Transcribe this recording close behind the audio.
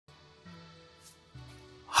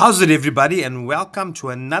How's it, everybody, and welcome to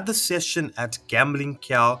another session at Gambling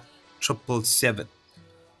Cal 777.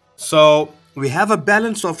 So we have a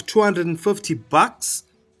balance of 250 bucks,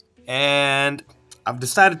 and I've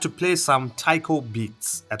decided to play some Taiko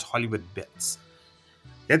Beats at Hollywood Bets.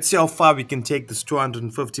 Let's see how far we can take this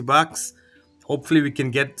 250 bucks. Hopefully we can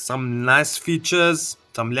get some nice features,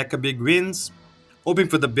 some lekker big wins. Hoping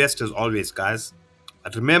for the best as always, guys.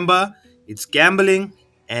 But remember, it's gambling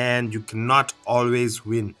and you cannot always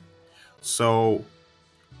win. So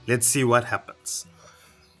let's see what happens.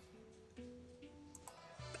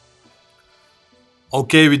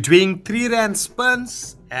 Okay, we're doing 3 rand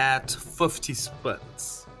spins at 50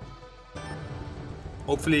 spins.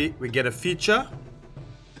 Hopefully we get a feature.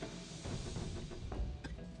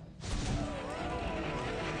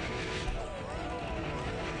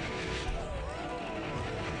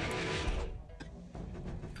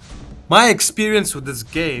 My experience with this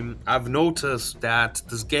game, I've noticed that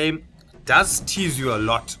this game does tease you a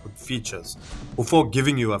lot with features before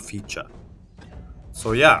giving you a feature.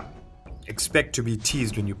 So yeah, expect to be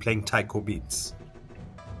teased when you're playing Taiko Beats.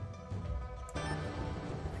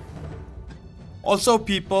 Also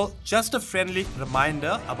people, just a friendly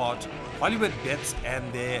reminder about Hollywood Bets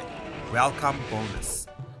and their welcome bonus.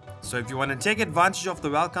 So if you want to take advantage of the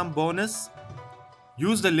welcome bonus,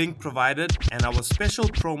 use the link provided and our special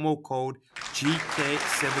promo code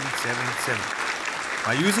GK777.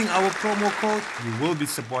 By using our promo code, you will be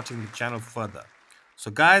supporting the channel further. So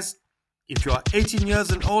guys, if you are 18 years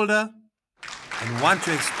and older and want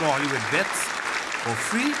to explore Hollywood Bets for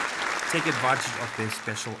free, take advantage of their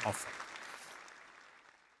special offer.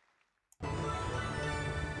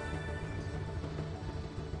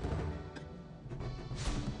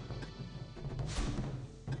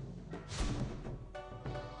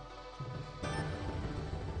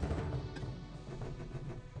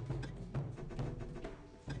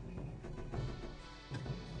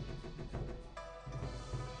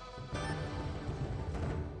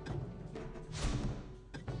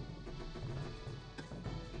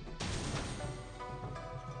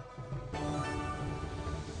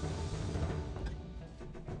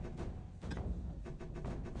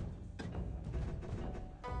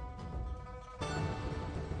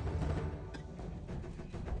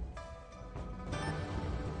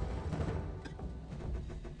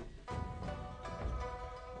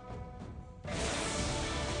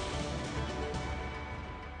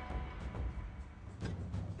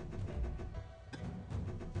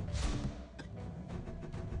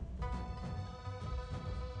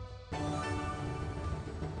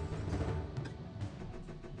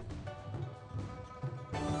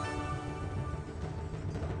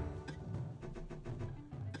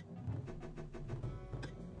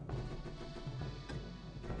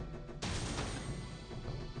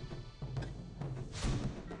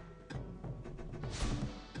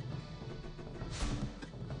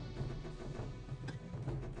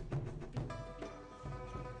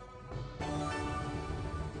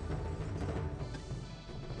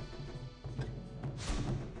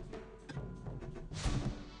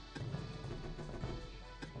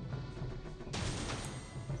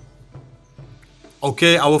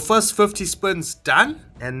 Okay, our first 50 spins done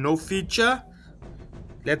and no feature.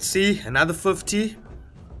 Let's see, another 50.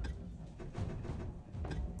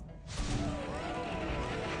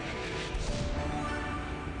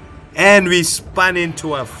 And we spun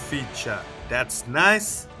into a feature. That's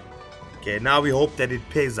nice. Okay, now we hope that it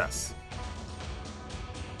pays us.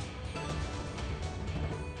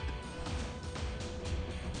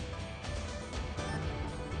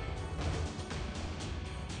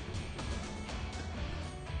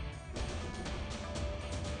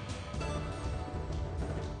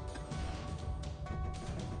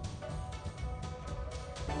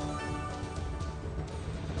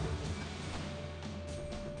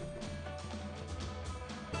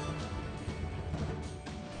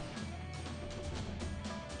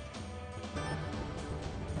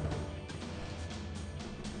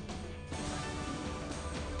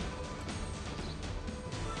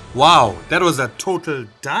 Wow, that was a total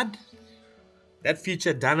dud. That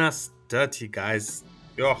feature done us dirty, guys.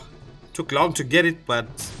 Yo, took long to get it, but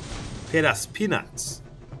paid us peanuts.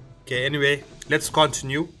 Okay, anyway, let's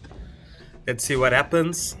continue. Let's see what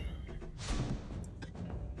happens.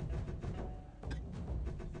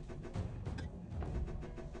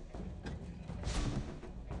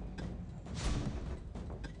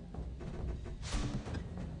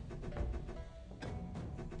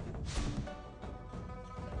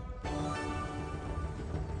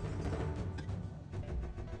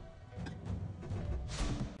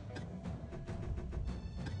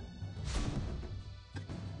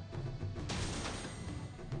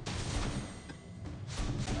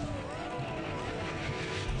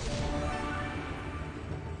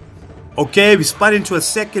 Okay, we spun into a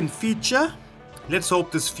second feature. Let's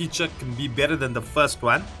hope this feature can be better than the first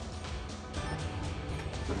one.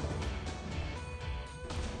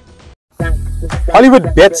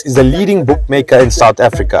 Hollywood Bets is a leading bookmaker in South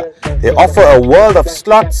Africa. They offer a world of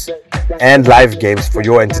slots and live games for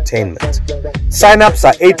your entertainment. Sign-ups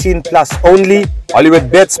are 18 plus only.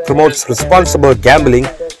 Hollywood Bets promotes responsible gambling.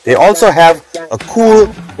 They also have a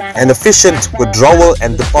cool and efficient withdrawal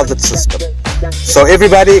and deposit system. So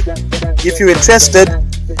everybody, if you're interested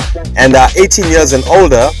and are 18 years and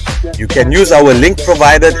older, you can use our link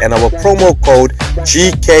provided and our promo code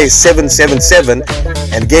GK777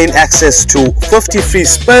 and gain access to 50 free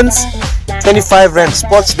spins, 25 Rand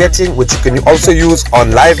sports betting, which you can also use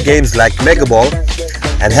on live games like Mega Ball,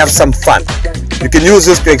 and have some fun. You can use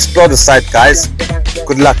this to explore the site, guys.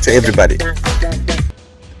 Good luck to everybody.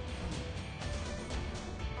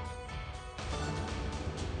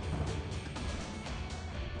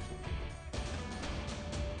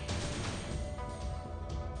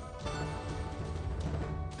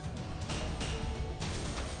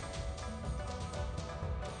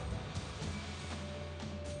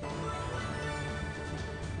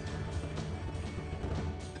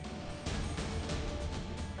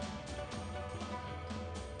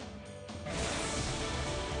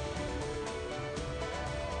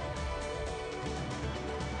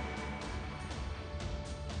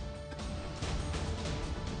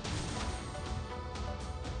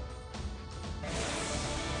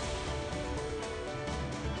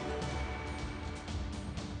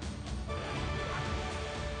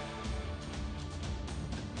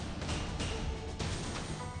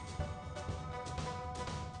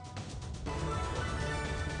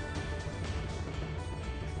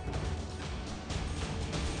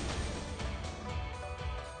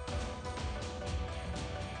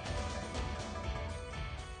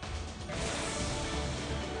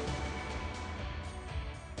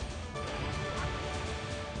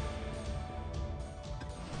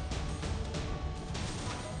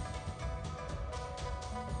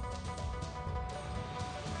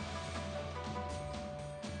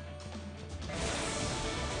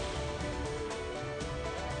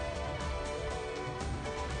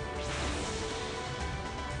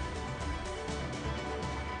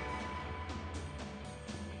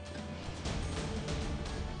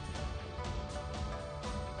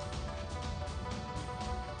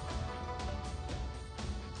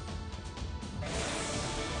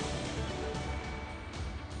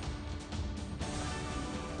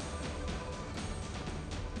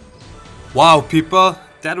 Wow, people,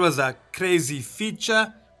 that was a crazy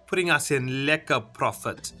feature, putting us in lekker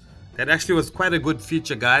profit. That actually was quite a good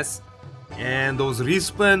feature, guys. And those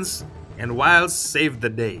respins and wilds saved the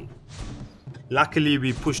day. Luckily,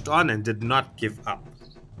 we pushed on and did not give up.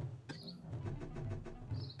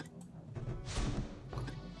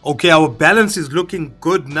 Okay, our balance is looking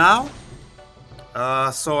good now.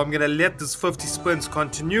 So I'm gonna let this 50 spins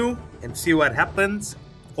continue and see what happens.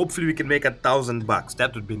 Hopefully we can make $1,000.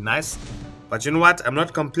 That would be nice. But you know what? I'm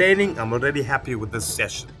not complaining. I'm already happy with this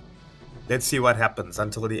session. Let's see what happens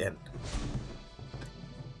until the end.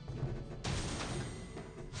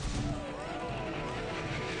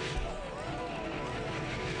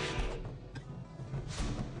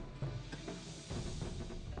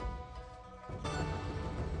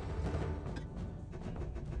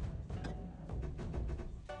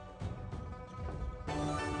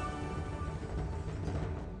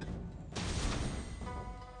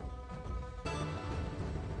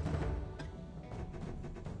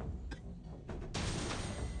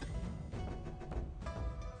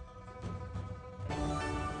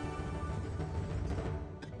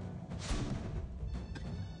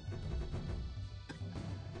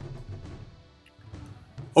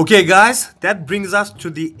 Okay guys, that brings us to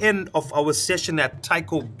the end of our session at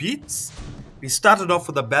Taiko Beats. We started off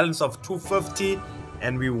with a balance of 250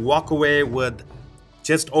 and we walk away with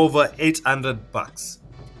just over 800 bucks.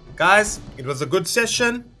 Guys, it was a good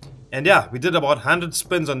session, and yeah, we did about 100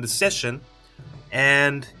 spins on the session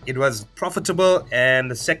and it was profitable, and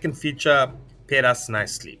the second feature paid us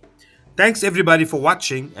nicely. Thanks everybody for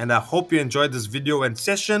watching, and I hope you enjoyed this video and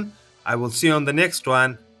session. I will see you on the next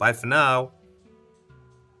one. Bye for now.